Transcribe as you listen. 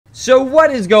So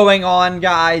what is going on,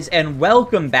 guys, and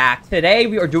welcome back. Today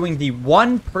we are doing the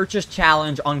one purchase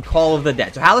challenge on Call of the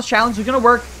Dead. So how this challenge is going to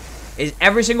work is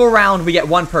every single round we get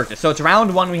one purchase. So it's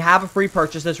round one, we have a free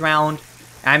purchase this round.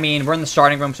 I mean, we're in the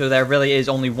starting room, so there really is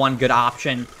only one good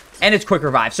option, and it's quick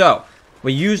revive. So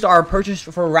we used our purchase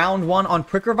for round one on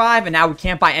quick revive, and now we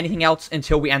can't buy anything else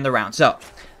until we end the round. So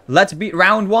let's beat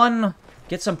round one,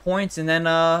 get some points, and then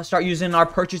start using our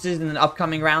purchases in the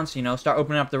upcoming rounds. You know, start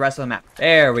opening up the rest of the map.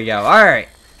 There we go. All right.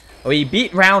 We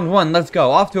beat round one. Let's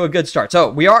go. Off to a good start. So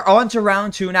we are on to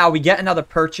round two now. We get another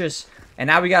purchase, and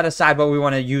now we got to decide what we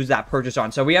want to use that purchase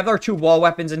on. So we have our two wall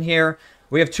weapons in here.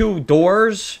 We have two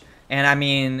doors, and I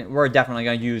mean, we're definitely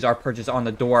going to use our purchase on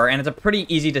the door. And it's a pretty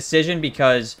easy decision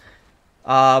because we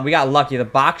got lucky. The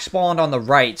box spawned on the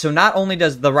right. So not only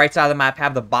does the right side of the map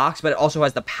have the box, but it also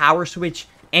has the power switch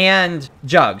and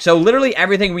jug. So literally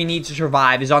everything we need to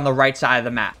survive is on the right side of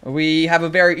the map. We have a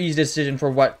very easy decision for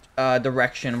what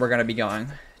direction we're going to be going.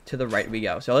 To the right we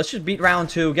go. So let's just beat round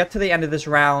two, get to the end of this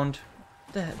round.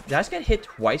 Did I just get hit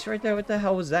twice right there? What the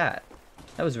hell was that?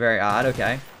 That was very odd.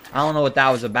 Okay. I don't know what that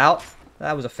was about.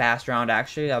 That was a fast round,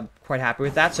 actually. I'm quite happy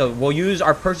with that. So we'll use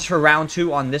our purchase for round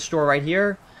two on this door right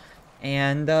here.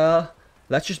 And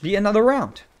let's just beat another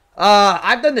round.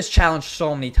 I've done this challenge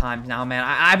so many times now, man.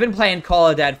 I've been playing Call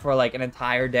of Dead for like an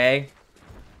entire day.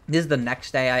 This is the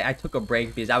next day. I took a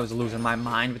break because I was losing my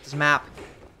mind with this map.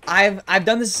 I've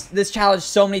done this challenge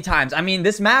so many times. I mean,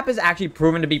 this map is actually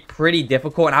proven to be pretty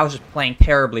difficult, and I was just playing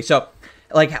terribly. So,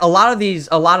 like, a lot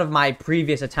of my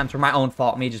previous attempts were my own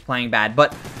fault, me just playing bad.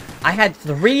 But I had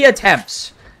 3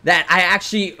 attempts that I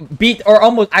actually beat, or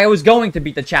almost, I was going to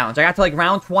beat the challenge. I got to like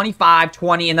round 25,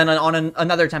 20, and then on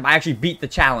another attempt, I actually beat the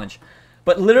challenge.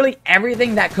 But literally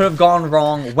everything that could have gone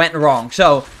wrong went wrong.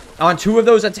 So on 2 of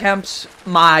those attempts,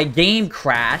 my game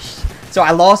crashed. So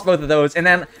I lost both of those. And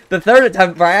then the 3rd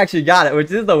attempt where I actually got it, which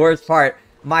is the worst part,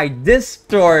 my disk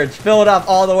storage filled up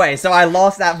all the way. So I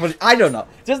lost that footage. I don't know.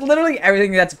 Just literally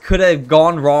everything that could have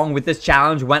gone wrong with this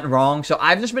challenge went wrong. So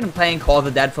I've just been playing Call of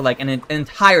the Dead for like an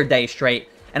entire day straight.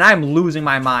 And I'm losing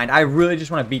my mind. I really just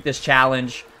want to beat this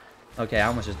challenge. Okay, I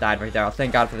almost just died right there.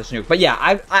 Thank God for the snoop. But yeah,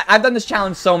 I've done this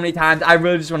challenge so many times. I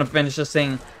really just want to finish this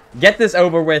thing. Get this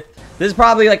over with. This is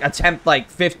probably like attempt like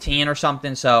 15 or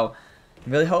something. So,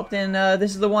 I'm really hoping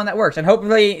this is the one that works. And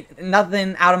hopefully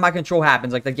nothing out of my control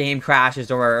happens. Like the game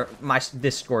crashes or my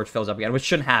disk storage fills up again. Which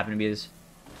shouldn't happen because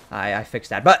I fixed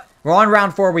that. But we're on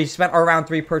round 4. We spent our round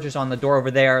 3 purchase on the door over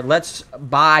there. Let's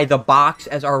buy the box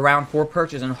as our round 4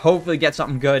 purchase and hopefully get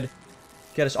something good.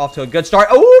 Get us off to a good start.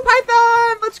 Oh,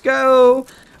 Python! Let's go!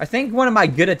 I think one of my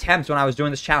good attempts when I was doing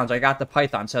this challenge, I got the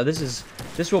Python. So this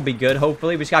will be good,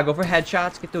 hopefully. We just gotta go for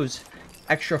headshots, get those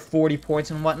extra 40 points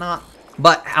and whatnot.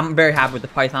 But I'm very happy with the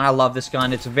Python. I love this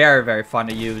gun. It's very, very fun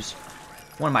to use.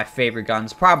 One of my favorite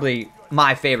guns. Probably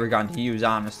my favorite gun to use,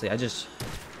 honestly.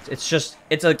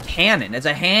 It's a cannon. It's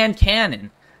a hand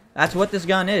cannon. That's what this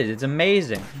gun is. It's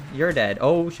amazing. You're dead.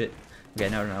 Oh, shit. Okay,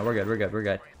 no. We're good. We're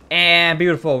good. And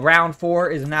beautiful. Round 4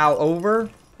 is now over.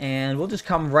 And we'll just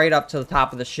come right up to the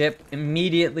top of the ship.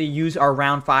 Immediately use our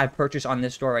round 5 purchase on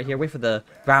this door right here. Wait for the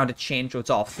round to change so it's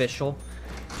all official.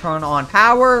 Turn on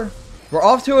power. We're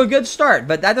off to a good start,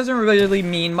 but that doesn't really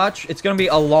mean much. It's going to be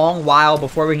a long while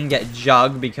before we can get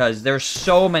Jug because there's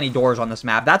so many doors on this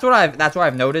map. That's what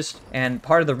I've noticed, and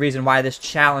part of the reason why this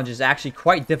challenge is actually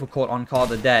quite difficult on Call of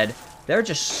the Dead. There are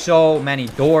just so many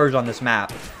doors on this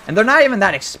map, and they're not even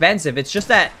that expensive. It's just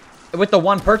that with the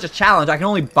one purchase challenge, I can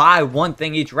only buy one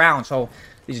thing each round, so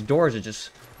these doors are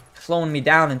just slowing me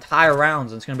down entire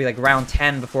rounds. And it's going to be like round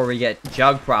 10 before we get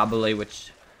Jug probably,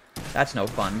 which that's no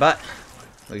fun, but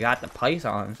we got the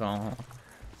Python, so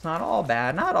it's not all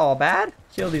bad. Not all bad.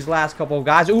 Kill these last couple of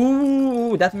guys.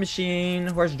 Ooh, death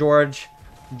machine. Where's George?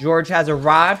 George has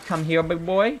arrived. Come here, big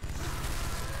boy.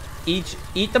 Eat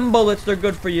them bullets. They're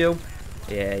good for you.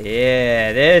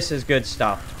 Yeah. This is good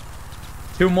stuff.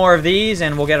 2 more of these,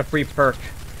 and we'll get a free perk,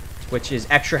 which is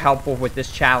extra helpful with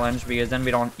this challenge because then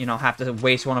we don't, have to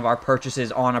waste one of our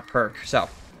purchases on a perk. So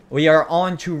we are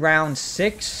on to round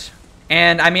 6.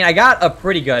 And, I mean, I got a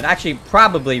pretty good, actually,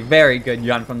 probably very good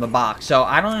gun from the box. So,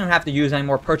 I don't even have to use any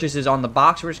more purchases on the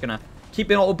box. We're just going to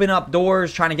keep it open up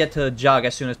doors, trying to get to the Jug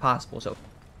as soon as possible. So,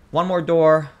 one more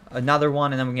door, another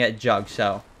one, and then we can get Jug.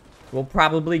 So, we'll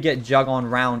probably get Jug on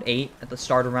round 8, at the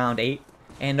start of round 8.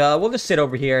 And, we'll just sit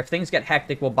over here. If things get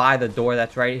hectic, we'll buy the door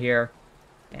that's right here.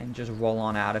 And just roll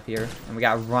on out of here. And we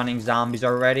got running zombies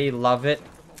already. Love it.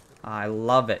 I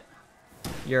love it.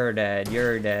 You're dead.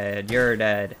 You're dead. You're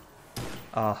dead.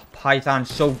 Python's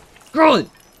so good.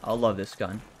 I love this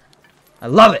gun. I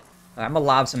love it. I'm gonna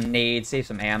lob some nades, save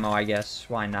some ammo, I guess.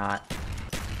 Why not?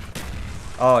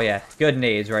 Oh, yeah. Good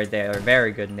nades right there.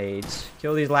 Very good nades.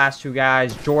 Kill these last two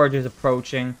guys. George is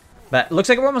approaching. But looks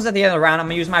like we're almost at the end of the round. I'm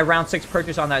going to use my round 6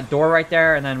 purchase on that door right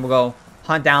there. And then we'll go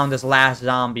hunt down this last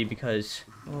zombie because...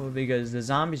 Oh, because the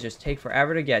zombies just take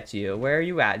forever to get to you. Where are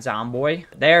you at, zomboy?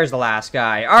 There's the last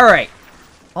guy. All right.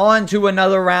 On to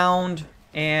another round.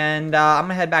 And I'm going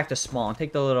to head back to spawn and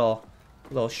take the little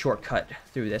shortcut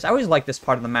through this. I always like this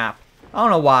part of the map. I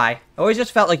don't know why. I always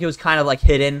just felt like it was kind of like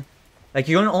hidden. Like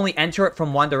you can only enter it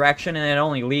from one direction and it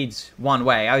only leads one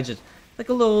way. I was just like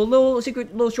a little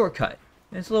secret little shortcut.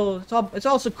 It's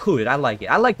also cool. I like it.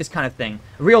 I like this kind of thing.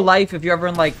 Real life, if you're ever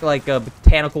in like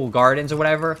botanical gardens or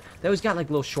whatever, they always got like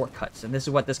little shortcuts, and this is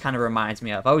what this kind of reminds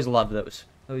me of. I always love those.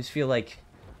 I always feel like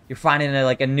you're finding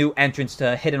a new entrance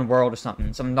to a hidden world or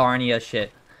something, some Narnia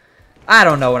shit. I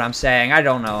don't know what I'm saying. I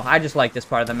don't know. I just like this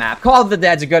part of the map. Call of the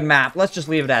Dead's a good map. Let's just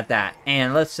leave it at that,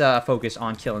 and let's focus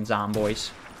on killing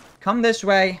zomboys. Come this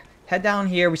way. Head down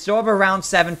here. We still have a round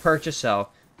 7 purchase, so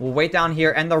we'll wait down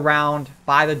here, end the round,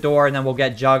 by the door, and then we'll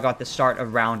get Jug at the start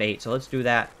of round 8. So let's do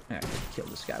that. Alright, kill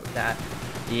this guy with that.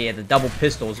 Yeah, the double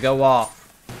pistols go off.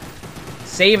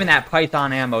 Saving that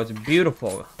Python ammo. It's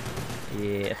beautiful.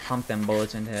 Yeah, pump them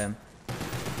bullets into him.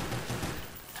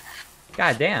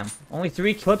 God damn. Only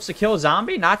 3 clips to kill a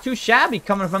zombie? Not too shabby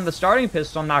coming from the starting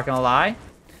pistol, I'm not gonna lie.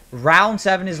 Round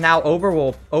 7 is now over.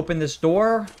 We'll open this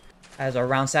door as our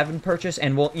round 7 purchase,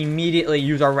 and we'll immediately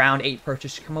use our round 8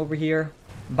 purchase to come over here.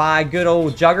 By good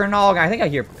old Juggernog. I think I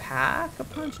hear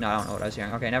Pack-a-Punch. No, I don't know what I was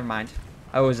hearing. Okay, never mind.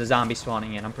 Oh, it was a zombie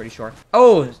spawning in, I'm pretty sure.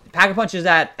 Oh, Pack-a-Punch is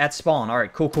at spawn.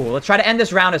 Alright, cool. Let's try to end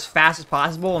this round as fast as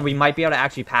possible, and we might be able to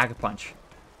actually Pack-a-Punch.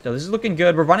 So this is looking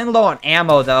good. We're running low on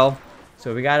ammo, though.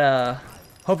 So we gotta...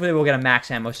 Hopefully we'll get a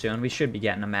max ammo soon. We should be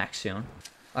getting a max soon.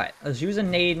 Alright, let's use a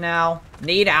nade now.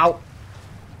 Nade out.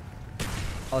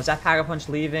 Oh, is that Pack-a-Punch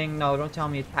leaving? No, don't tell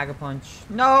me it's Pack-a-Punch.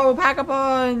 No,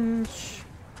 Pack-a-Punch!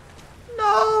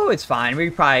 No, it's fine. We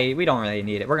don't really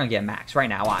need it. We're gonna get max right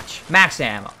now. Watch. Max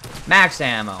ammo. Max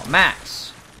ammo.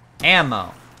 Max.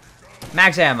 Ammo.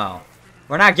 Max ammo.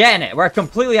 We're not getting it. We're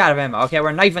completely out of ammo. Okay,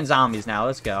 we're knifing zombies now.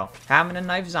 Let's go. Having to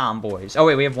knife zomboys. Oh,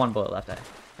 wait, we have 1 bullet left.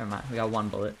 Never mind. We got 1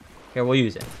 bullet. Here, we'll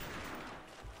use it.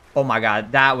 Oh my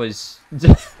god, that was...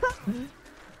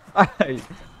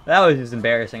 That was just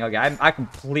embarrassing. Okay, I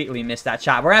completely missed that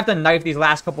shot. We're gonna have to knife these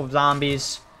last couple of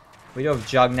zombies. We do have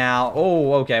Jug now.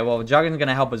 Oh, okay. Well, Jug isn't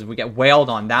gonna help us if we get wailed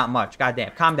on that much. God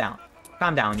damn. Calm down.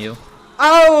 Calm down, you.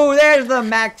 Oh, there's the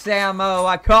max ammo.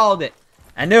 I called it.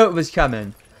 I knew it was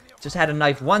coming. Just had to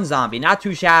knife 1 zombie. Not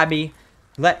too shabby.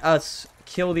 Let us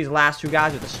kill these last 2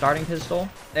 guys with the starting pistol.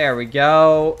 There we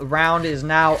go. Round is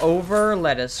now over.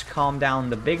 Let us calm down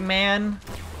the big man.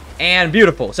 And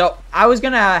beautiful. So, I was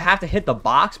going to have to hit the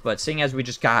box, but seeing as we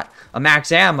just got a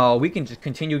max ammo, we can just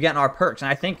continue getting our perks. And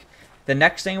I think the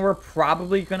next thing we're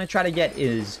probably going to try to get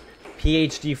is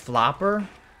PhD Flopper.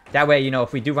 That way, you know,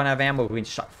 if we do run out of ammo, we can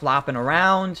just start flopping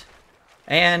around.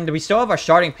 And we still have our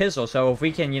starting pistol, so if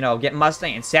we can, you know, get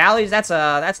Mustang and Sally's, that's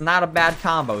not a bad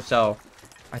combo. So,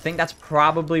 I think that's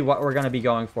probably what we're going to be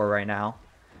going for right now.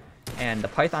 And the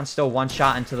Python's still 1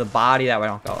 shot into the body. That way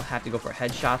I don't have to go for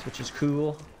headshots, which is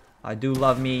cool. I do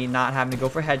love me not having to go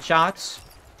for headshots.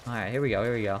 Alright, here we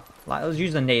go. Let's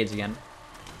use the nades again.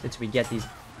 Since we get these...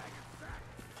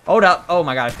 Hold up. Oh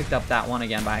my god, I picked up that one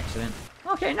again by accident.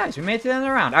 Okay, nice. We made it to the end of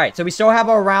the round. Alright, so we still have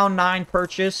our round 9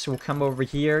 purchase. We'll come over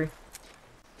here.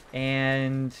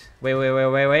 And...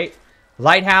 Wait.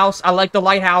 Lighthouse. I like the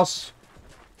lighthouse.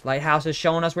 Lighthouse is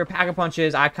showing us where Pack-a-Punch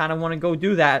is. I kind of want to go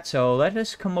do that. So let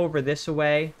us come over this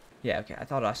way. Yeah, okay. I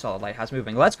thought I saw the lighthouse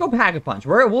moving. Let's go Pack-a-Punch.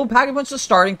 We'll Pack-a-Punch the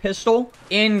starting pistol.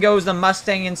 In goes the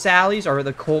Mustang and Sally's. Or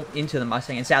the Colt into the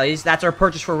Mustang and Sally's. That's our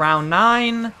purchase for round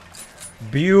 9.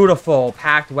 Beautiful.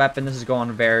 Packed weapon. This is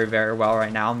going very, very well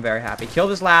right now. I'm very happy. Kill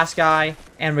this last guy.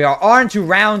 And we are on to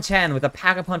round 10 with a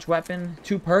Pack-a-Punch weapon.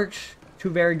 2 perks.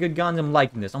 2 very good guns. I'm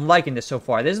liking this. I'm liking this so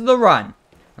far. This is the run.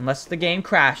 Unless the game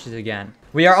crashes again.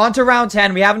 We are on to round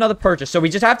 10. We have another purchase. So we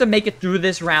just have to make it through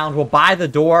this round. We'll buy the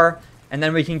door. And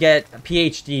then we can get a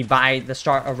PhD by the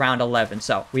start of round 11.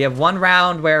 So we have 1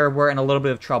 round where we're in a little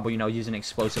bit of trouble, you know, using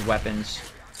explosive weapons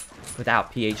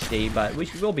without PhD. But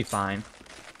we'll be fine.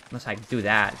 Unless I can do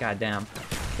that. God damn.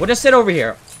 We'll just sit over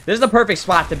here. This is the perfect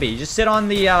spot to be. Just sit on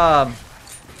the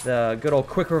good old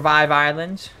quick revive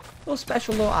island. Little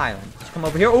special little island. Let's come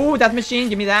over here. Ooh, death machine.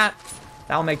 Give me that.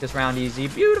 That'll make this round easy.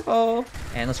 Beautiful.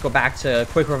 And let's go back to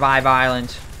quick revive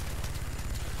island.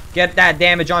 Get that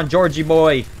damage on Georgie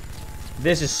boy.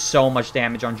 This is so much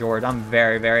damage on George. I'm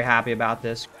very, very happy about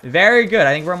this. Very good.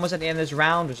 I think we're almost at the end of this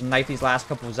round. Just knife these last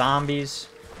couple of zombies.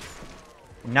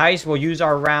 Nice. We'll use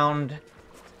our round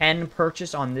 10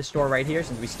 purchase on this door right here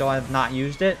since we still have not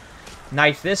used it.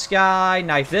 Knife this guy,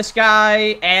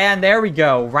 and there we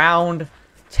go. Round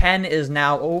 10 is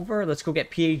now over. Let's go get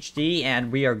PhD,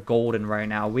 and we are golden right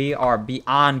now. We are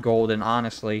beyond golden,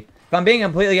 honestly. If I'm being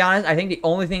completely honest, I think the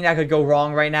only thing that could go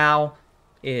wrong right now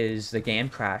is the game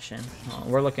crashing.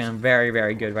 We're looking very,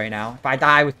 very good right now. If I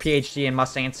die with PhD and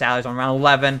Mustang and Sally's on round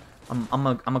 11, I'm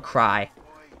gonna cry.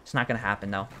 It's not gonna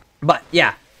happen, though. But,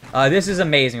 yeah. This is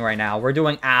amazing right now. We're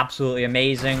doing absolutely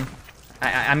amazing.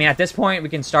 I mean, at this point, we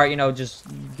can start, you know, just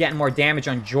getting more damage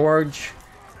on George.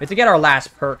 We have to get our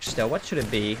last perk still. What should it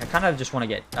be? I kind of just want to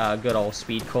get good old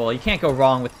Speed Cola. You can't go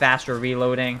wrong with faster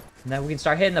reloading. And then we can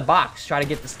start hitting the box. Try to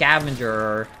get the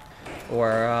Scavenger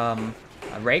or a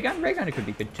Ray Gun? Ray Gun it could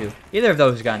be good, too. Either of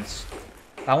those guns.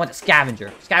 I want the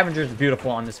Scavenger. Scavenger is beautiful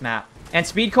on this map. And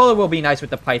Speed Cola will be nice with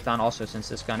the Python also, since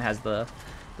this gun has the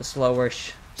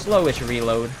slowish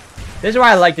reload. This is what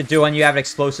I like to do when you have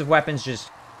explosive weapons. Just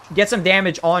get some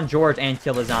damage on George and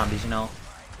kill the zombies, you know.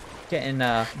 Getting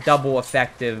double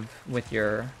effective with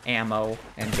your ammo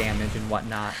and damage and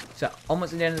whatnot. So,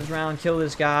 almost at the end of this round, kill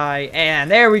this guy. And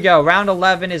there we go. Round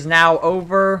 11 is now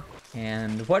over.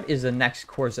 And what is the next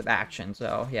course of action?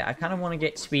 So, yeah, I kind of want to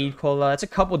get Speed Cola. That's a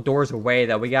couple doors away,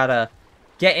 though. We got to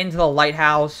get into the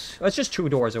lighthouse. Oh, it's just 2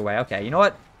 doors away. Okay, you know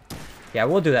what? Yeah,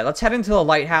 we'll do that. Let's head into the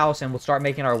lighthouse, and we'll start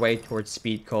making our way towards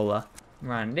Speed Cola.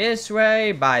 Run this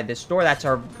way, by this door. That's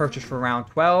our purchase for round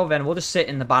 12, and we'll just sit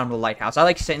in the bottom of the lighthouse. I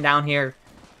like sitting down here.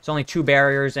 It's only 2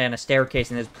 barriers and a staircase,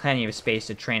 and there's plenty of space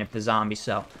to train up the zombies,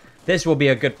 so this will be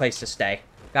a good place to stay.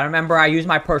 Gotta remember, I used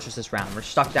my purchase this round. We're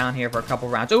stuck down here for a couple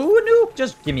rounds. Ooh, no,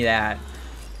 just give me that.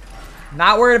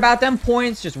 Not worried about them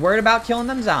points, just worried about killing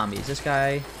them zombies. This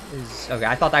guy is... Okay,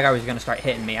 I thought that guy was gonna start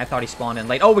hitting me. I thought he spawned in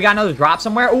late. Oh, we got another drop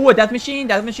somewhere. Ooh, a death machine,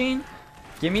 death machine.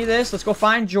 Give me this. Let's go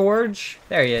find George.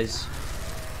 There he is.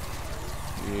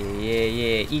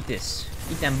 Yeah. Eat this.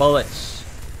 Eat them bullets.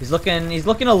 He's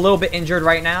looking a little bit injured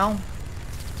right now.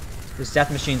 This death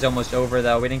machine's almost over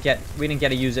though. We didn't get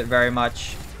to use it very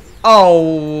much.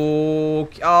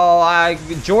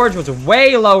 George was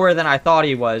way lower than I thought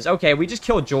he was. Okay, we just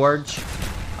killed George.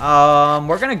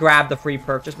 We're gonna grab the free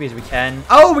purchase because we can.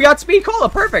 Oh, we got Speed Cola.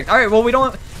 Perfect. All right. Well, we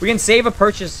can save a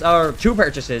purchase or 2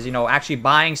 purchases. You know, actually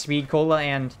buying Speed Cola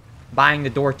and buying the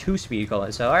door to Speed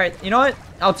Cola. So, all right, you know what?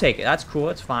 I'll take it. That's cool.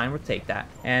 That's fine. We'll take that.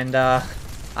 And I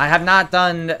have not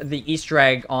done the Easter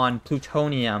egg on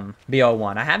Plutonium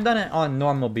BO1. I have done it on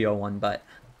normal BO1, but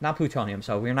not Plutonium.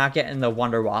 So we're not getting the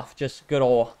Wonder Waff. Just good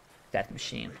old death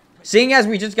machine. Seeing as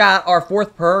we just got our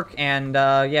 4th perk, and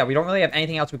yeah, we don't really have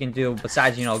anything else we can do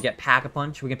besides, you know, get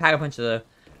Pack-a-Punch. We can Pack-a-Punch the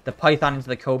Python into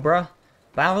the Cobra.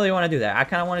 But I don't really want to do that. I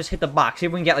kind of want to just hit the box. See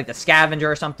if we can get, like, the Scavenger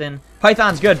or something.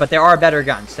 Python's good, but there are better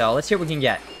guns. So, let's see what we can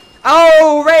get.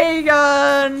 Oh, Ray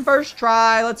Gun! First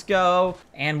try. Let's go.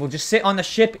 And we'll just sit on the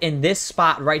ship in this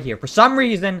spot right here. For some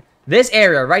reason, this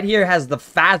area right here has the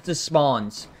fastest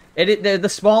spawns. The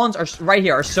spawns are right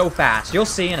here are so fast. You'll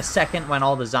see in a second when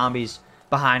all the zombies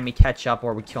behind me catch up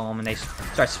or we kill them and they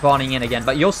start spawning in again.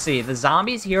 But you'll see, the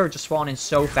zombies here are just spawning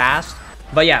so fast.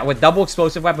 But yeah, with double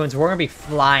explosive weapons, we're going to be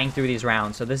flying through these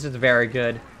rounds. So this is very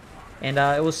good. And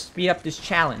it will speed up this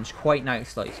challenge quite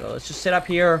nicely. So let's just sit up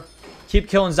here, keep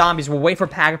killing zombies. We'll wait for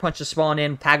Pack-a-Punch to spawn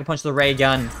in, Pack-a-Punch the ray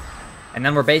gun. And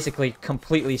then we're basically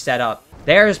completely set up.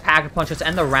 There's Pack-a-Punch. Let's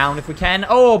end the round if we can.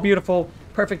 Oh, beautiful.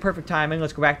 Perfect timing.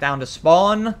 Let's go back down to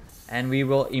spawn. And we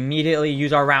will immediately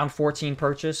use our round 14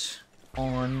 purchase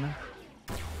on...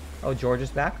 Oh, George is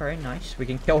back. All right, nice. We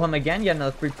can kill him again. Get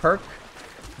another free perk.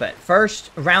 But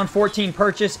first, round 14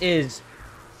 purchase is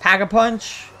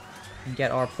Pack-a-Punch.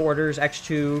 Get our Porter's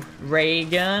X2 ray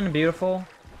gun. Beautiful.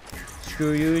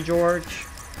 Screw you, George.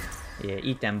 Yeah,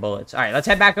 eat them bullets. All right, let's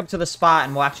head back up to the spot,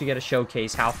 and we'll actually get a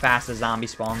showcase how fast the zombie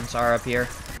spawns are up here.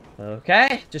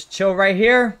 Okay, just chill right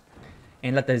here,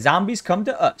 and let the zombies come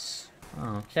to us.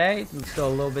 Okay, it's still a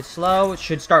little bit slow. It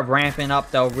should start ramping up,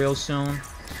 though, real soon.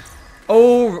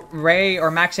 Oh, Ray,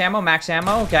 or max ammo.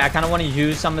 Okay, I kind of want to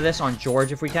use some of this on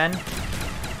George if we can.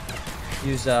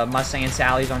 Use Mustang and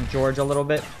Sally's on George a little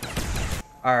bit.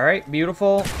 Alright,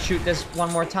 beautiful. Shoot this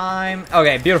one more time.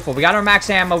 Okay, beautiful. We got our max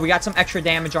ammo. We got some extra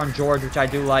damage on George, which I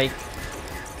do like.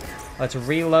 Let's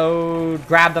reload.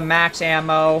 Grab the max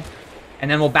ammo. And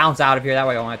then we'll bounce out of here. That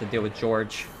way I won't have to deal with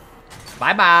George.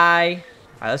 Bye-bye.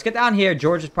 Alright, let's get down here.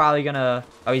 George is probably gonna...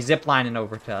 Oh, he's ziplining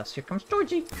over to us. Here comes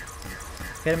Georgie.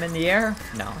 Hit him in the air?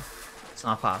 No. It's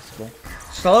not possible.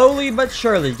 Slowly but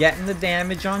surely getting the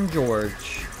damage on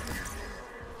George.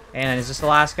 And is this the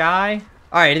last guy?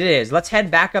 Alright, it is. Let's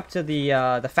head back up to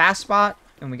the fast spot.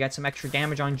 And we get some extra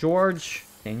damage on George.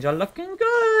 Things are looking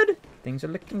good. Things are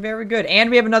looking very good. And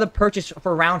we have another purchase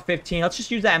for round 15. Let's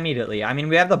just use that immediately. I mean,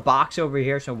 we have the box over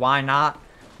here, so why not?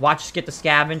 Watch us get the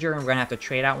scavenger, and we're going to have to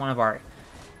trade out one of our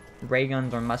ray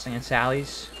guns or Mustang and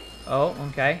Sally's. Oh,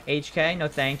 okay. HK, no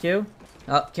thank you.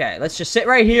 Okay, let's just sit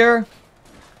right here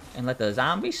and let the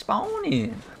zombie spawn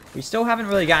in. We still haven't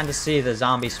really gotten to see the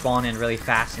zombie spawn in really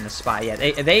fast in the spot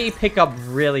yet. They pick up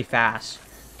really fast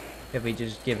if we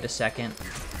just give it a second.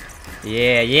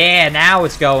 Yeah, now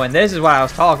it's going. This is what I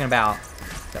was talking about.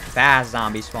 The fast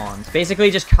zombie spawns. Basically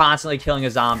just constantly killing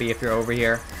a zombie if you're over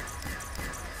here.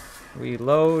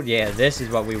 Reload. Yeah, this is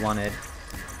what we wanted.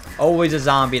 Always a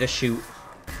zombie to shoot.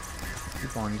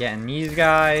 Keep on getting these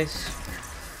guys.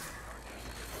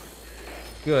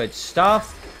 Good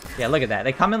stuff. Yeah, look at that.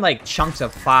 They come in like chunks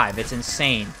of 5. It's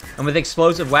insane. And with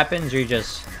explosive weapons,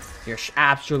 you're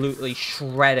absolutely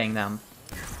shredding them.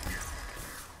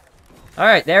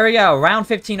 Alright, there we go. Round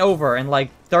 15 over in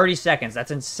like 30 seconds.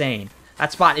 That's insane.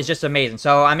 That spot is just amazing.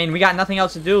 So, I mean, we got nothing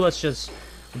else to do. Let's just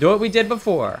do what we did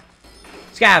before.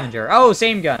 Scavenger. Oh,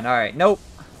 same gun. Alright, nope.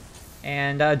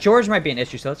 And George might be an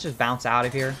issue, so let's just bounce out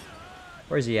of here.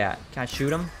 Where's he at? Can I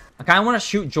shoot him? I kind of want to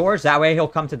shoot George. That way he'll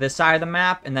come to this side of the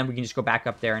map, and then we can just go back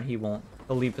up there, and he'll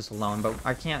leave us alone. But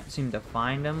I can't seem to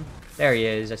find him. There he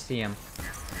is. I see him.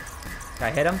 Can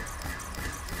I hit him?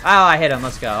 Oh, I hit him.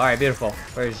 Let's go. All right, beautiful.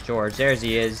 Where's George? There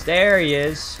he is. There he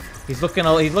is. He's looking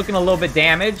a little bit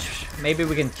damaged. Maybe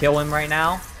we can kill him right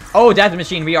now. Oh, Death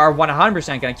Machine. We are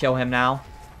 100% going to kill him now.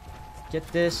 Get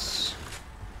this.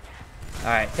 All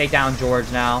right, take down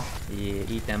George now. Yeah,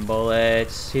 eat them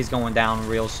bullets. He's going down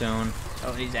real soon.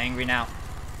 Oh, he's angry now.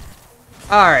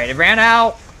 All right, it ran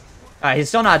out. All right, he's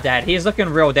still not dead. He's looking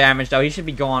real damaged, though. He should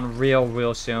be going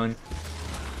real soon.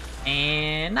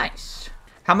 And nice.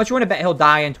 How much you want to bet he'll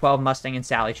die in 12 Mustang and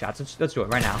Sally shots? Let's do it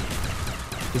right now.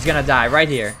 He's going to die right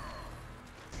here.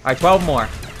 All right, 12 more.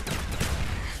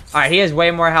 All right, he has way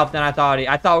more health than I thought.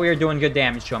 I thought we were doing good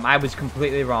damage to him. I was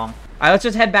completely wrong. All right, let's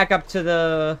just head back up to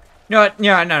the...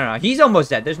 No. He's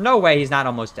almost dead. There's no way he's not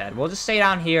almost dead. We'll just stay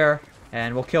down here,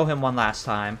 and we'll kill him one last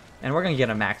time. And we're going to get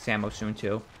a max ammo soon,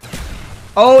 too.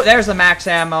 Oh, there's the max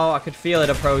ammo. I could feel it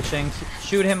approaching.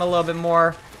 Shoot him a little bit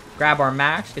more. Grab our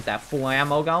max. Get that full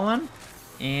ammo going.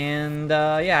 And,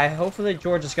 yeah, hopefully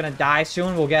George is going to die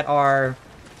soon. We'll get our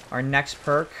next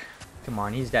perk. Come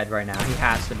on, he's dead right now. He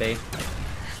has to be.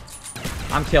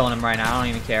 I'm killing him right now. I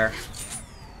don't even care.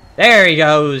 There he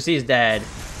goes. He's dead.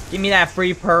 Give me that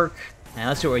free perk. And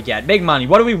let's see what we get. Big money.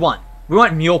 What do we want? We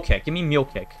want Mule Kick. Give me Mule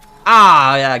Kick.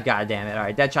 Ah, yeah, god damn it.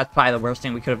 Alright, Deadshot's probably the worst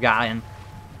thing we could have gotten.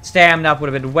 Stamina up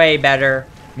would have been way better.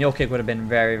 Mule Kick would have been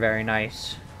very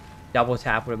nice. Double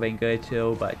Tap would have been good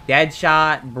too. But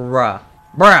Deadshot,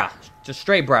 bruh. Just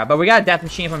straight bruh. But we got a Death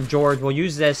Machine from George. We'll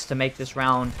use this to make this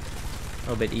round a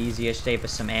little bit easier. Save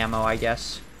us some ammo, I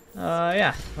guess.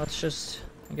 Yeah. Let's just...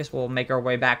 I guess we'll make our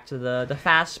way back to the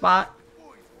fast spot.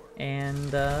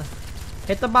 And,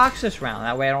 hit the box this round.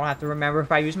 That way I don't have to remember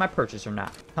if I use my purchase or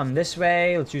not. Come this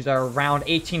way. Let's use our round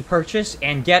 18 purchase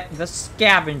and get the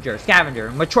Scavenger.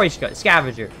 Matryoshka.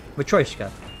 Scavenger.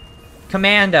 Matryoshka.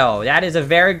 Commando. That is a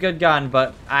very good gun,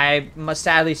 but I must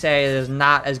sadly say it is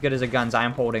not as good as the guns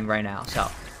I'm holding right now. So,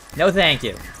 no thank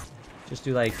you. Just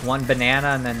do like one banana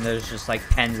and then there's just like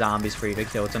 10 zombies for you to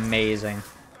kill. It's amazing.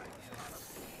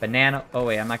 Banana. Oh,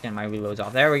 wait. I'm not getting my reloads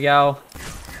off. There we go.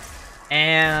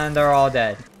 And they're all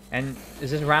dead. And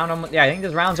is this round almost... Yeah, I think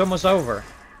this round's almost over.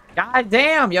 God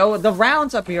damn, yo. The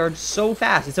rounds up here are so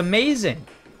fast. It's amazing.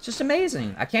 It's just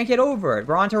amazing. I can't get over it.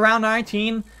 We're on to round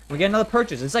 19. We get another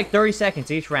purchase. It's like 30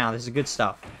 seconds each round. This is good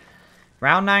stuff.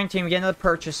 Round 19, we get another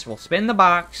purchase. We'll spin the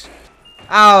box.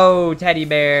 Oh, teddy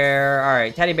bear.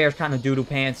 Alright, teddy bear's kind of doodle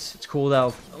pants. It's cool,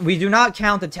 though. We do not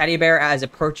count the teddy bear as a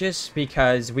purchase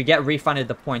because we get refunded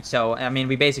the points. So, I mean,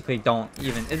 we basically don't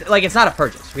even... it's not a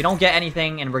purchase. We don't get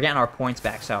anything, and we're getting our points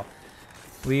back. So,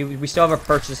 we still have a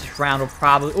purchase this round. We'll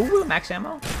probably... Ooh, max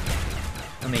ammo.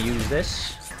 Let me use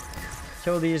this.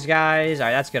 Kill these guys.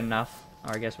 Alright, that's good enough.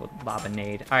 Or I guess we'll lob a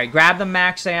nade. Alright, grab the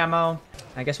max ammo.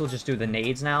 I guess we'll just do the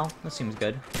nades now. That seems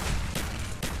good.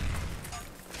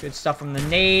 Good stuff from the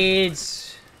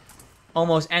nades.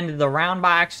 Almost ended the round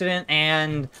by accident.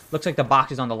 And looks like the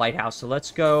box is on the lighthouse. So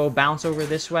let's go bounce over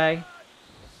this way.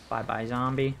 Bye-bye,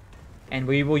 zombie. And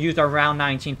we will use our round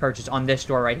 19 purchase on this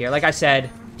door right here. Like I said,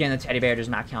 getting the teddy bear does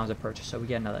not count as a purchase. So we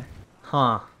get another.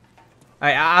 Huh.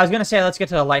 Alright, I was going to say let's get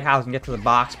to the lighthouse and get to the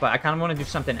box. But I kind of want to do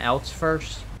something else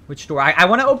first. Which door? I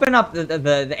want to open up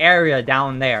the area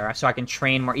down there. So I can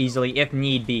train more easily if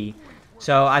need be.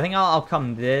 So, I think I'll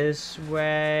come this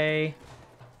way.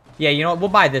 Yeah, you know what? We'll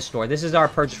buy this door. This is our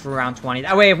purchase for round 20.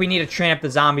 That way, if we need to train up the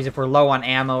zombies, if we're low on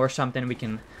ammo or something, we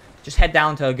can just head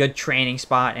down to a good training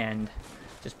spot and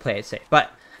just play it safe.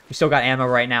 But we still got ammo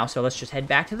right now, so let's just head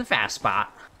back to the fast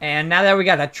spot. And now that we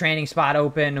got a training spot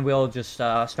open, we'll just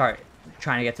start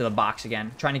trying to get to the box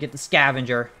again. Trying to get the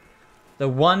scavenger. The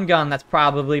one gun that's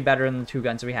probably better than the 2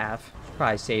 guns we have.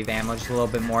 Probably save ammo just a little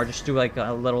bit more. Just do like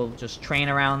a little, just train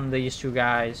around these 2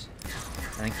 guys.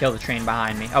 And then kill the train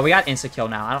behind me. Oh, we got insta-kill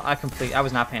now. I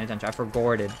was not paying attention. I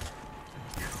forgorted.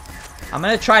 I'm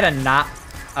going to try to not...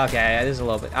 Okay, this is a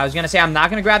little bit... I was going to say I'm not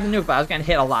going to grab the nuke, but I was going to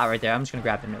hit a lot right there. I'm just going to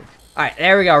grab the nuke. Alright,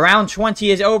 there we go. Round 20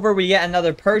 is over. We get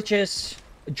another purchase.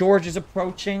 George is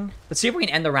approaching. Let's see if we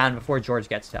can end the round before George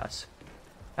gets to us.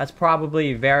 That's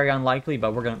probably very unlikely,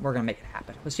 but we're gonna make it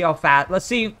happen. Let's see how fast. Let's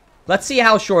see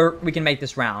how short we can make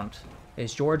this round.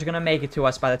 Is George gonna make it to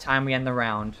us by the time we end the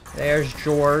round? There's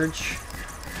George.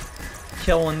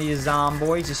 Killing these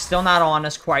zomboids. He's still not on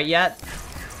us quite yet.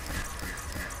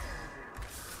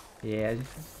 Yeah,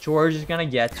 George is gonna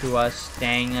get to us.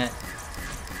 Dang it.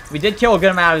 We did kill a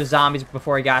good amount of zombies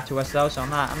before he got to us, though, so I'm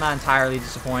not entirely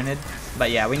disappointed. But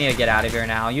yeah, we need to get out of here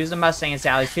now. Use the Mustang and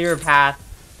Sally. Clear a path.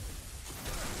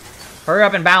 Hurry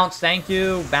up and bounce. Thank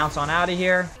you. Bounce on out of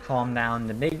here. Calm down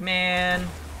the big man.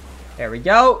 There we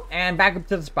go. And back up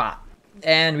to the spot.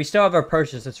 And we still have our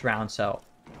purchase this round, so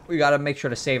we got to make sure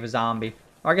to save a zombie.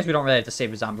 Or I guess we don't really have to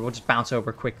save a zombie. We'll just bounce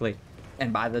over quickly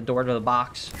and by the door to the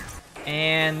box.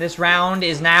 And this round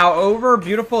is now over.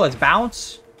 Beautiful. Let's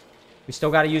bounce. We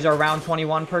still got to use our round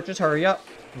 21 purchase. Hurry up.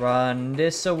 Run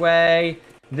this away.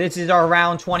 This is our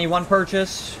round 21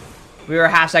 purchase. We were a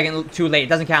half second too late.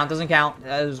 Doesn't count. Doesn't count.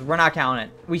 We're not counting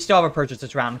it. We still have a purchase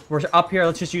this round. We're up here.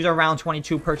 Let's just use our round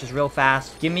 22 purchase real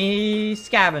fast. Give me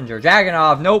scavenger.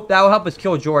 Dragonov. Nope. That will help us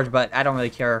kill George, but I don't really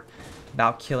care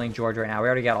about killing George right now. We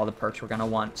already got all the perks we're going to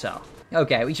want, so.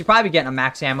 Okay, we should probably be getting a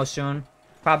max ammo soon.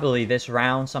 Probably this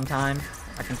round sometime.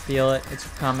 I can feel it. It's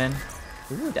coming.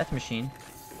 Ooh, death machine.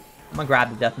 I'm going to grab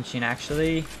the death machine,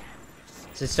 actually.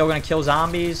 Is it still going to kill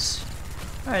zombies?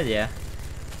 Alright, yeah.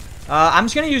 I'm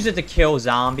just going to use it to kill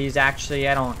zombies, actually.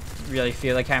 I don't really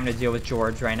feel like having to deal with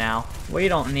George right now. We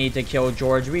don't need to kill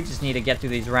George. We just need to get through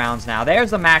these rounds now.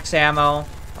 There's the max ammo.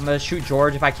 I'm going to shoot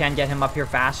George if I can get him up here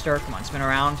faster. Come on, spin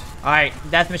around. Alright,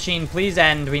 death machine, please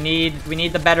end. We need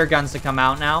the better guns to come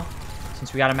out now,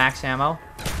 since we got a max ammo.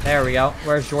 There we go.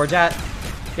 Where's George at?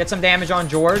 Get some damage on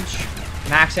George.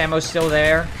 Max ammo's still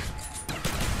there.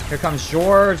 Here comes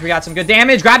George. We got some good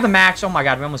damage. Grab the max. Oh my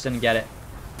god, we almost didn't get it.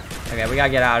 Okay, we gotta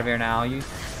get out of here now. You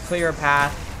clear a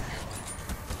path.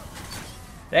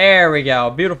 There we go.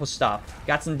 Beautiful stuff.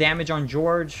 Got some damage on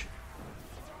George.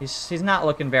 He's not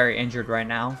looking very injured right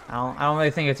now. I don't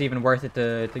really think it's even worth it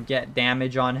to get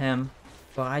damage on him.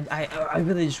 But I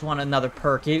really just want another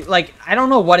perk. Like, I don't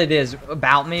know what it is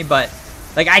about me, but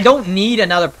like, I don't need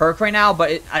another perk right now,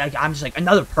 but I'm just like,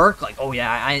 another perk? Like, oh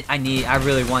yeah, I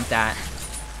really want that.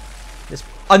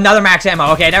 Another max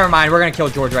ammo. Okay, never mind. We're gonna kill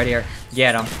George right here.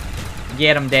 Get him.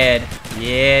 Get him dead.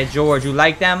 Yeah, George. You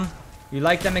like them? You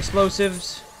like them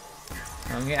explosives?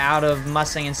 I'll get out of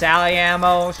Mustang and Sally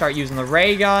ammo. Start using the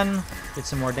ray gun. Get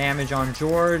some more damage on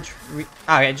George. Okay,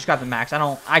 I just got the max.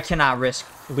 I cannot risk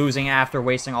losing after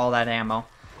wasting all that ammo.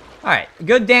 Alright,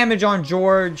 good damage on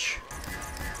George.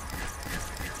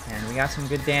 And we got some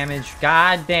good damage.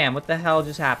 God damn, what the hell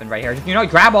just happened right here? You know,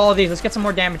 grab all of these. Let's get some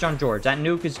more damage on George. That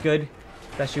nuke is good.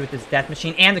 Especially with this death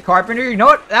machine and the carpenter. You know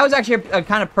what? That was actually a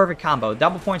kind of perfect combo.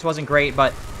 Double points wasn't great,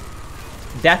 but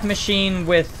death machine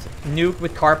with nuke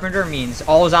with carpenter means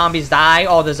all zombies die,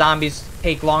 all the zombies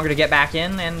take longer to get back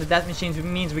in, and the death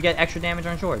machine means we get extra damage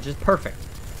on George. It's perfect.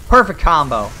 Perfect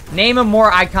combo. Name a more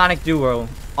iconic duo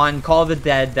on Call of the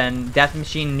Dead than death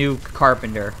machine, nuke,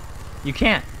 carpenter. You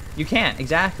can't. You can't.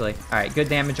 Exactly. Alright, good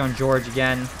damage on George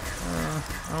again.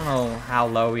 I don't know how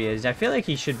low he is. I feel like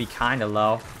he should be kind of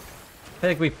low. I feel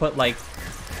like we put like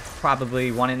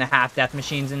probably 1.5 death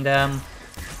machines into him.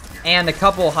 And a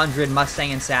couple hundred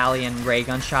Mustang and Sally and ray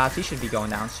gun shots. He should be going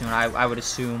down soon, I would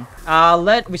assume.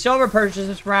 We still have our purchase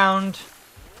this round.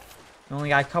 We only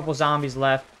got a couple zombies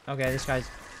left. Okay, this guy's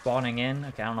spawning in.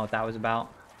 Okay, I don't know what that was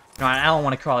about. No, I don't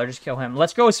want to crawler, just kill him.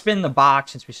 Let's go spin the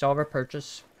box since we still have our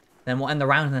purchase. Then we'll end the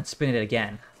round and then spin it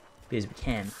again. Because we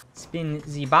can. Spin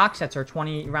the box, that's our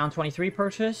round 23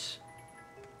 purchase.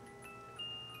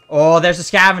 Oh, there's a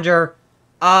scavenger.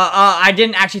 I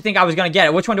didn't actually think I was gonna get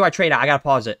it. Which one do I trade out? I gotta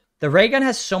pause it. The ray gun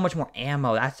has so much more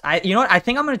ammo. You know what? I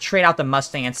think I'm gonna trade out the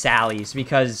Mustang and Sally's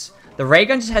because the ray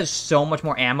gun just has so much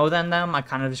more ammo than them. I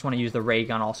kind of just want to use the ray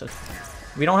gun also.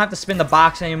 We don't have to spin the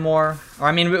box anymore. Or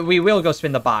I mean, we will go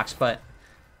spin the box, but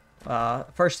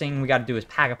first thing we gotta do is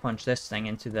pack a punch this thing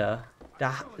into the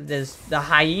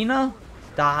hyena.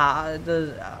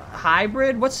 The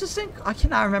hybrid? What's this thing? I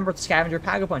cannot remember what the scavenger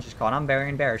Pack-a-Punch is called. I'm very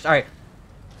embarrassed. All right.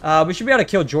 We should be able to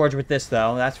kill George with this,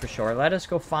 though. That's for sure. Let us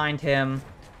go find him.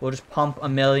 We'll just pump a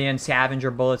million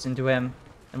scavenger bullets into him.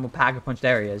 And we'll Pack-a-Punch.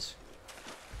 There he is.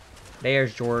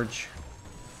 There's George.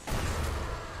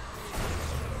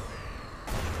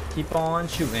 Keep on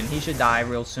shooting. He should die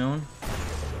real soon.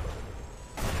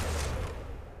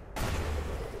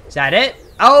 Is that it?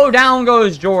 Oh, down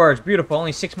goes George. Beautiful.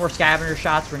 Only 6 more scavenger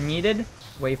shots were needed.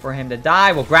 Wait for him to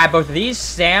die. We'll grab both of these.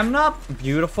 Stamina.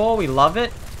 Beautiful. We love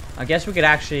it. I guess we could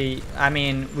actually... I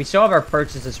mean, we still have our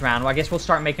purchase this round. Well, I guess we'll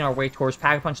start making our way towards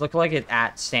Pack-a-Punch. Look like it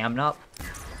at Stamina.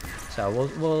 So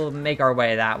we'll make our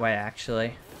way that way,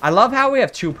 actually. I love how we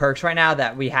have 2 perks right now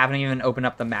that we haven't even opened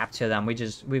up the map to them.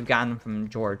 We've gotten them from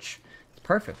George. It's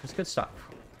perfect. It's good stuff.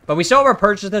 But we still have our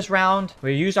purchase this round.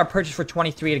 We used our purchase for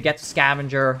 23 to get the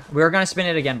scavenger. We were going to spin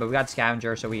it again, but we got the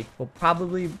scavenger, so we will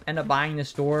probably end up buying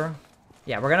this door.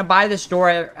 Yeah, we're going to buy this door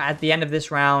at the end of this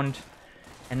round,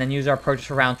 and then use our purchase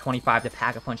for round 25 to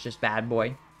Pack-a-Punch this bad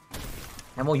boy.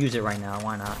 And we'll use it right now.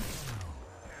 Why not?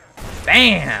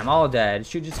 Bam! All dead.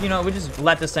 Should just, you know, we just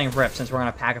let this thing rip since we're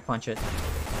going to Pack-a-Punch it.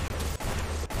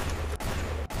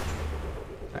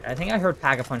 I think I heard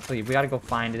Pack-a-Punch leave. We got to go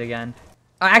find it again.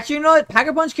 Actually, you know what?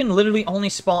 Pack-a-Punch can literally only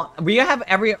spawn... We have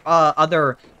every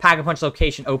other Pack-a-Punch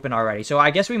location open already. So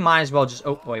I guess we might as well just...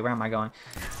 Oh, wait, where am I going?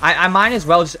 I might as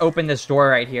well just open this door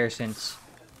right here since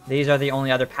these are the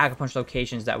only other Pack-a-Punch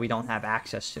locations that we don't have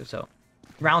access to. So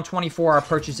round 24, our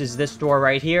purchase is this door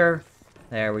right here.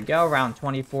 There we go. Round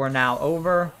 24 now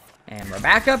over. And we're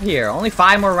back up here. Only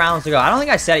 5 more rounds to go. I don't think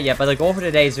I said it yet, but the goal for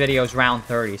today's video is round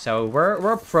 30. So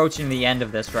we're approaching the end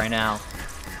of this right now.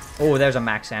 Oh, there's a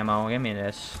max ammo. Give me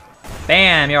this.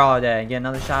 Bam, you're all dead. Get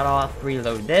another shot off.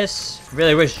 Reload this.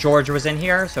 Really wish George was in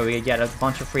here so we could get a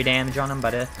bunch of free damage on him,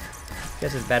 but I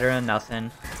guess it's better than nothing.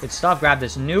 Good stuff. Grab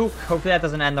this nuke. Hopefully that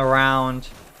doesn't end the round.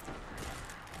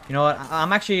 You know what?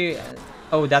 I'm actually...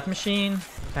 Oh, death machine.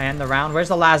 Can I end the round? Where's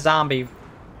the last zombie?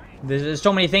 There's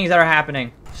so many things that are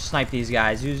happening. Snipe these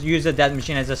guys. Use the death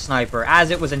machine as a sniper, as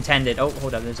it was intended. Oh,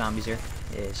 hold up. There's zombies here.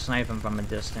 Yeah, snipe them from a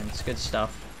distance. Good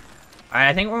stuff. Alright,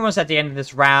 I think we're almost at the end of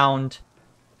this round.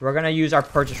 We're going to use our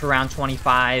purchase for round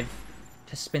 25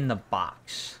 to spin the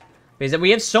box. Because we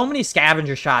have so many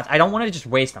scavenger shots, I don't want to just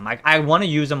waste them. I want to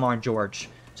use them on George.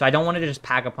 So I don't want to just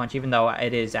Pack-a-Punch, even though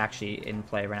it is actually in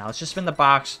play right now. Let's just spin the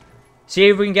box. See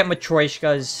if we can get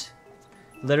Matryoshkas.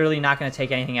 Literally not going to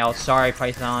take anything else. Sorry,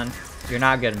 Python. You're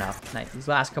not good enough. Knife these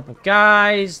last couple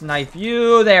guys. Knife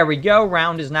you. There we go.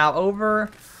 Round is now over.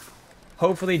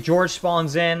 Hopefully George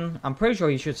spawns in. I'm pretty sure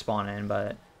he should spawn in,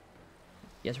 but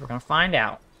yes, we're gonna find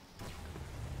out.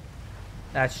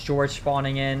 That's George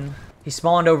spawning in. He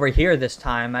spawned over here this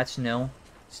time. That's new.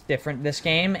 It's different this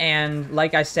game. And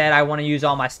like I said, I want to use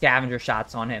all my scavenger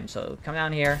shots on him. So come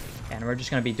down here, and we're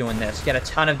just gonna be doing this. Get a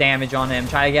ton of damage on him.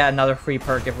 Try to get another free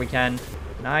perk if we can.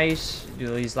 Nice. Do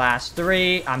these last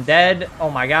 3. I'm dead. Oh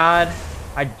my god.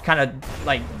 I kind of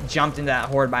like jumped into that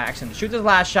horde by accident. Shoot this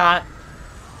last shot.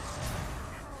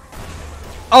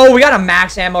 Oh, we got a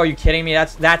max ammo. Are you kidding me?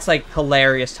 That's like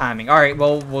hilarious timing. All right,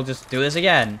 well, we'll just do this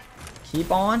again. Keep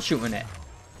on shooting it.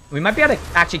 We might be able to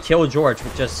actually kill George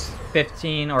with just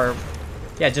 15 or...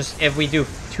 Yeah, just if we do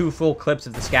 2 full clips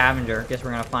of the scavenger. Guess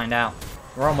we're going to find out.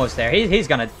 We're almost there. He's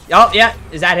going to... Oh, yeah.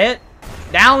 Is that it?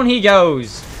 Down he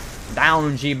goes.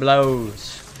 Down she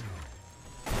blows.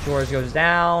 George goes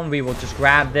down. We will just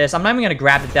grab this. I'm not even going to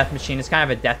grab the death machine. It's kind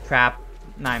of a death trap.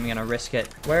 Not even gonna risk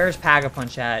it. Where's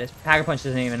Pack-a-Punch at? Pack-a-Punch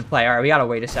doesn't even play. Alright, we gotta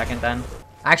wait a second then.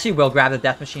 I actually will grab the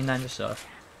death machine then, just so.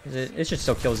 It should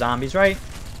still kill zombies, right?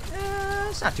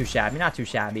 It's not too shabby, not too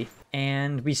shabby.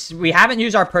 And we haven't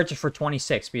used our purchase for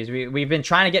 26 because we've been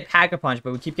trying to get Pack-a-Punch,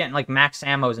 but we keep getting like max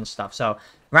ammos and stuff. So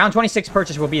round 26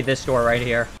 purchase will be this door right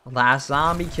here. Last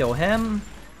zombie, kill him.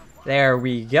 There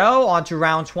we go. On to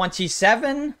round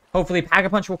 27. Hopefully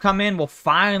Pack-a-Punch will come in. We'll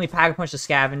finally Pack-a-Punch the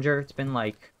scavenger. It's been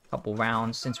like couple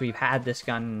rounds since we've had this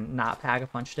gun not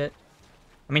Pack-a-Punched it.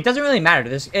 I mean, it doesn't really matter.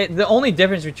 The only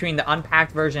difference between the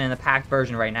unpacked version and the packed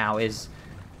version right now is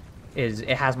it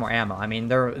has more ammo. I mean,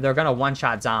 they're gonna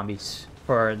one-shot zombies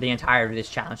for the entirety of this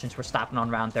challenge since we're stopping on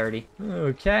round 30.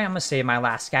 Okay, I'm gonna save my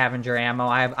last scavenger ammo.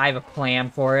 I have a plan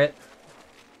for it.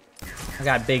 I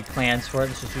got big plans for it.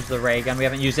 Let's just use the ray gun. We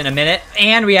haven't used it in a minute,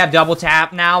 and we have double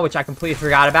tap now, which I completely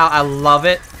forgot about. I love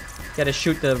it. Got to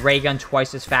shoot the ray gun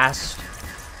twice as fast.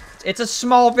 It's a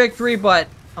small victory, but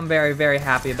I'm very, very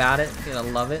happy about it. You're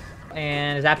gonna love it.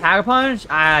 And is that Pack-a-Punch?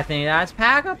 I think that's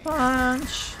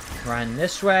Pack-a-Punch. Run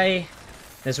this way.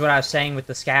 This is what I was saying with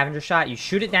the scavenger shot. You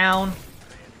shoot it down,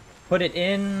 put it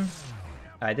in,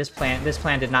 Alright, this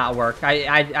plan did not work.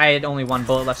 I had only one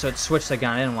bullet left, so it switched the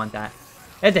gun. I didn't want that.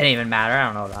 It didn't even matter. I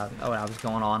don't know what I was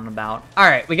going on about.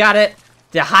 Alright, we got it.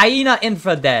 The hyena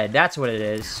infradead. That's what it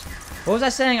is. What was I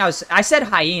saying? I said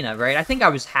hyena, right? I think I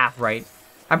was half right.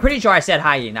 I'm pretty sure I said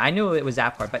hyena. I knew it was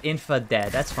that part, but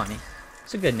infradead. That's funny.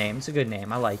 It's a good name. It's a good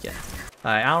name. I like it.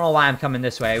 Alright, I don't know why I'm coming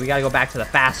this way. We gotta go back to the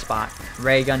fast spot.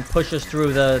 Ray gun pushes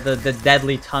through the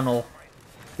deadly tunnel.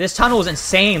 This tunnel is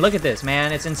insane. Look at this,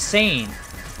 man. It's insane.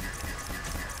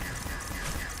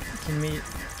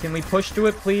 Can we push through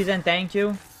it, please, and thank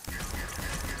you?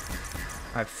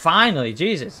 Alright, finally.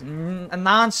 Jesus.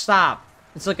 Non-stop.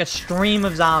 It's like a stream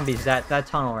of zombies, that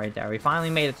tunnel right there. We finally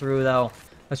made it through, though.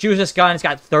 Let's use this gun. It's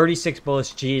got 36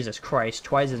 bullets. Jesus Christ.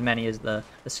 Twice as many as the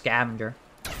scavenger.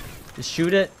 Just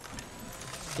shoot it.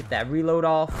 Get that reload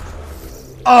off.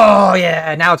 Oh,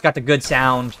 yeah. Now it's got the good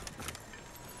sound.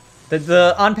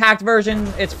 The unpacked version,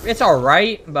 it's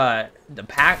alright, but the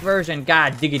packed version,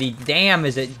 god diggity damn,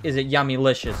 is it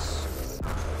yummy-licious.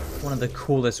 One of the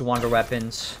coolest wonder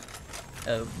weapons.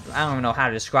 I don't even know how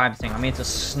to describe the thing. I mean, it's a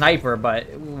sniper, but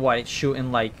what, it's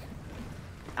shooting like,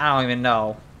 I don't even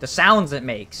know. The sounds it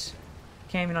makes.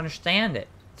 Can't even understand it.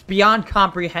 It's beyond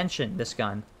comprehension, this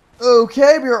gun.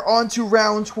 Okay, we are on to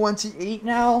round 28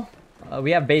 now.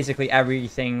 We have basically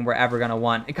everything we're ever gonna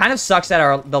want. It kind of sucks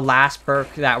that the last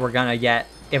perk that we're gonna get,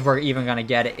 if we're even gonna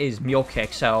get it, is Mule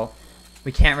Kick, so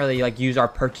we can't really like use our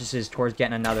purchases towards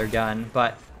getting another gun,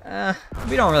 but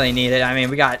we don't really need it. I mean,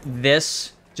 we got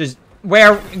this, just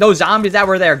where those zombies that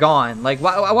were there gone. Like,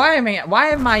 why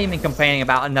am I even complaining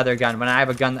about another gun when I have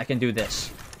a gun that can do this?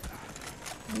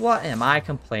 What am I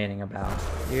complaining about?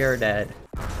 You're dead.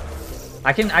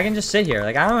 I can just sit here.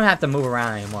 Like, I don't have to move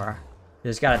around anymore.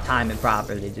 Just gotta time it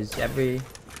properly. Just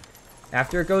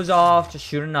after it goes off, just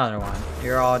shoot another one.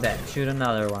 You're all dead. Shoot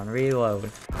another one.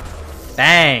 Reload.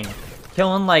 Bang!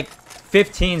 Killing like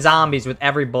 15 zombies with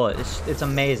every bullet. It's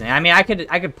amazing. I mean, I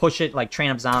could push it, like train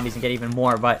up zombies and get even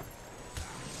more, but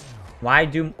why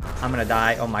do I'm gonna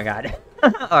die? Oh my god.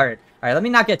 Alright. Let me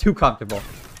not get too comfortable.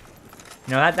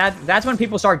 You know, that's when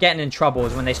people start getting in trouble,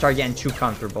 is when they start getting too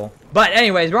comfortable. But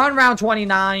anyways, we're on round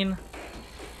 29.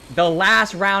 The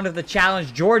last round of the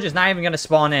challenge. George is not even gonna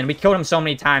spawn in. We killed him so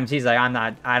many times. He's like,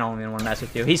 I don't even want to mess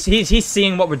with you. He's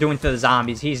seeing what we're doing to the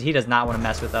zombies. He does not want to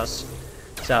mess with us.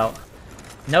 So,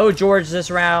 no George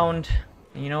this round.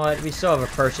 And you know what? We still have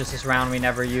a purchase this round we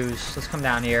never used. Let's come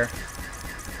down here.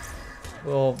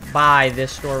 We'll buy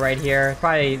this door right here.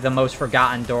 Probably the most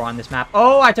forgotten door on this map.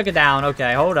 Oh, I took it down.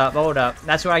 Okay, hold up.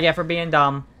 That's what I get for being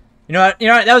dumb. You know what?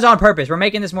 That was on purpose. We're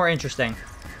making this more interesting.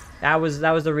 That was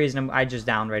the reason I just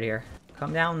downed right here.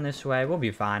 Come down this way. We'll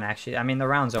be fine, actually. I mean, the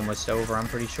round's almost over, I'm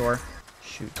pretty sure.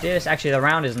 Shoot this. Actually, the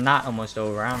round is not almost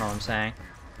over. I don't know what I'm saying.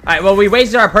 All right, well, we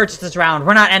wasted our purchase this round.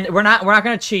 We're not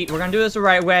gonna cheat. We're gonna do this the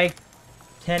right way.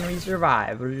 Can we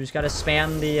survive? We just gotta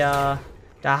spam the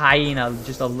hyena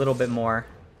just a little bit more.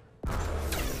 I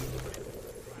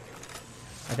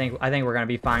think we're gonna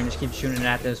be fine. Just keep shooting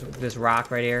at this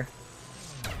rock right here.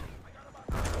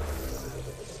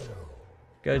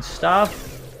 Good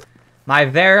stuff. My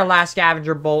very last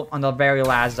scavenger bolt on the very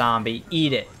last zombie.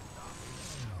 Eat it.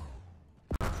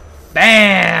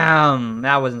 Bam!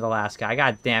 That wasn't the last guy.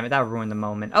 God damn it. That ruined the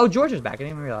moment. Oh, George is back. I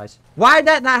didn't even realize. Why did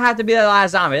that not have to be the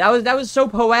last zombie? That was so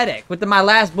poetic. With my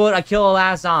last bullet, I kill the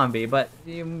last zombie. But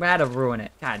you had to ruin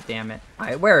it. God damn it.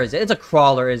 Alright, where is it? It's a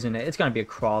crawler, isn't it? It's gonna be a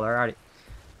crawler. Already.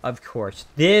 Of course.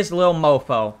 This little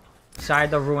mofo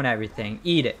decided to ruin everything.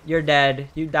 Eat it. You're dead.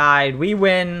 You died. We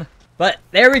win. But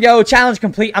there we go, challenge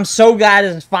complete. I'm so glad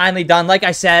it's finally done. Like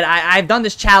I said, I've done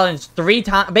this challenge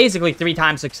basically three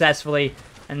times successfully,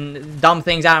 and dumb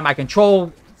things out of my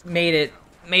control made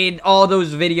all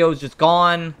those videos just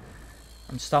gone.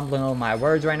 I'm stumbling over my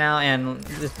words right now, and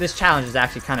this challenge is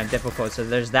actually kind of difficult, so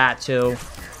there's that too.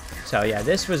 So yeah,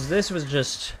 this was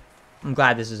just. I'm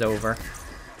glad this is over,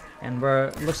 and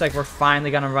looks like we're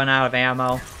finally gonna run out of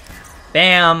ammo.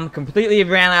 Bam! Completely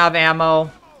ran out of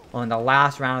ammo on the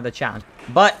last round of the challenge.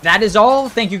 But that is all.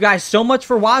 Thank you guys so much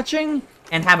for watching,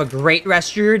 and have a great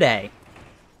rest of your day.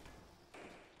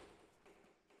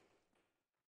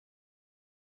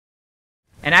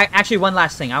 And actually, one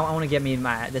last thing. I want to get me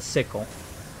the sickle,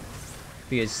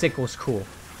 because sickle's cool.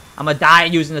 I'm gonna die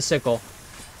using the sickle.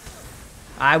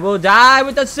 I will die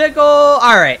with the sickle.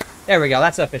 All right, there we go.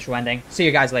 That's the official ending. See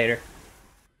you guys later.